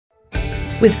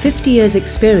With 50 years'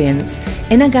 experience,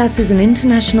 Enagás is an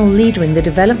international leader in the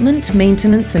development,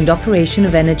 maintenance and operation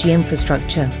of energy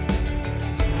infrastructure.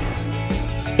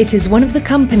 It is one of the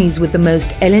companies with the most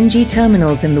LNG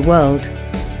terminals in the world.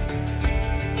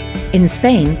 In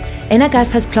Spain,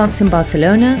 Enagás has plants in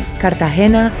Barcelona,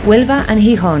 Cartagena, Huelva and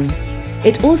Gijón.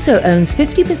 It also owns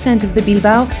 50% of the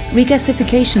Bilbao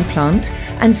regasification plant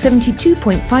and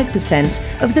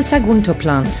 72.5% of the Sagunto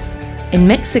plant. In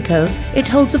Mexico, it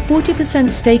holds a 40%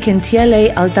 stake in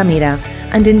TLA Altamira,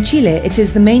 and in Chile it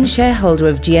is the main shareholder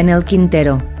of GNL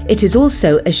Quintero. It is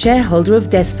also a shareholder of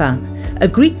Desfa, a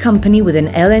Greek company with an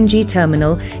LNG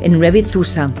terminal in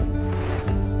Revithousa.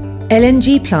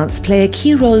 LNG plants play a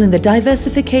key role in the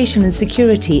diversification and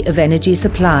security of energy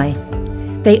supply.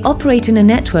 They operate in a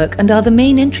network and are the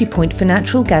main entry point for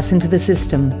natural gas into the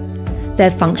system. Their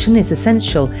function is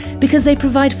essential because they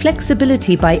provide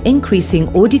flexibility by increasing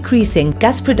or decreasing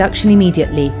gas production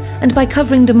immediately and by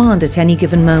covering demand at any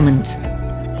given moment.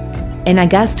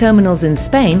 Enagás terminals in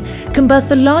Spain can berth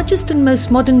the largest and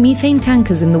most modern methane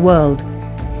tankers in the world.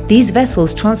 These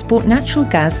vessels transport natural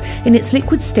gas in its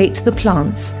liquid state to the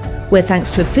plants, where thanks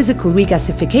to a physical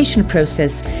regasification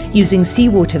process using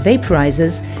seawater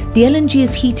vaporizers, the LNG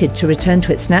is heated to return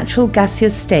to its natural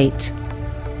gaseous state.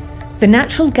 The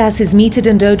natural gas is metered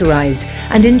and odorized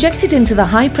and injected into the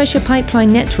high-pressure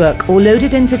pipeline network or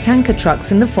loaded into tanker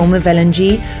trucks in the form of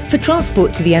LNG for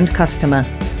transport to the end customer.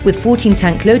 With 14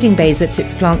 tank loading bays at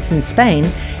its plants in Spain,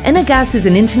 Enagás is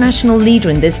an international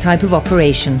leader in this type of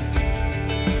operation.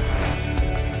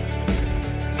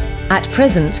 At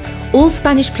present, all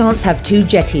Spanish plants have 2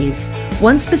 jetties,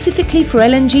 one specifically for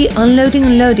LNG unloading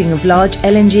and loading of large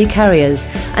LNG carriers,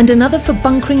 and another for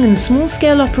bunkering and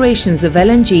small-scale operations of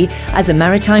LNG as a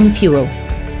maritime fuel.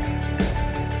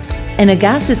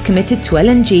 Enagás is committed to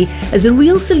LNG as a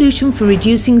real solution for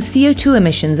reducing CO2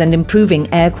 emissions and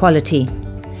improving air quality.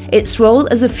 Its role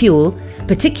as a fuel,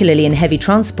 particularly in heavy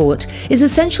transport, is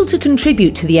essential to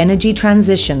contribute to the energy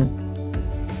transition.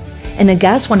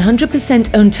 Enagás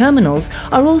 100% owned terminals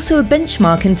are also a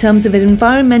benchmark in terms of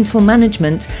environmental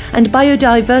management and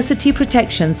biodiversity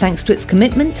protection thanks to its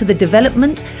commitment to the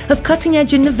development of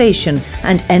cutting-edge innovation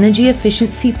and energy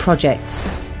efficiency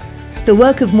projects. The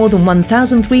work of more than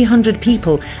 1,300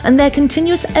 people and their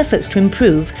continuous efforts to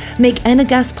improve make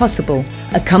Enagás possible,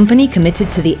 a company committed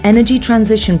to the energy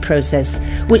transition process,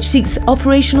 which seeks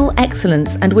operational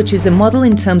excellence and which is a model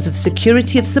in terms of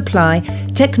security of supply,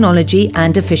 technology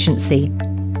and efficiency.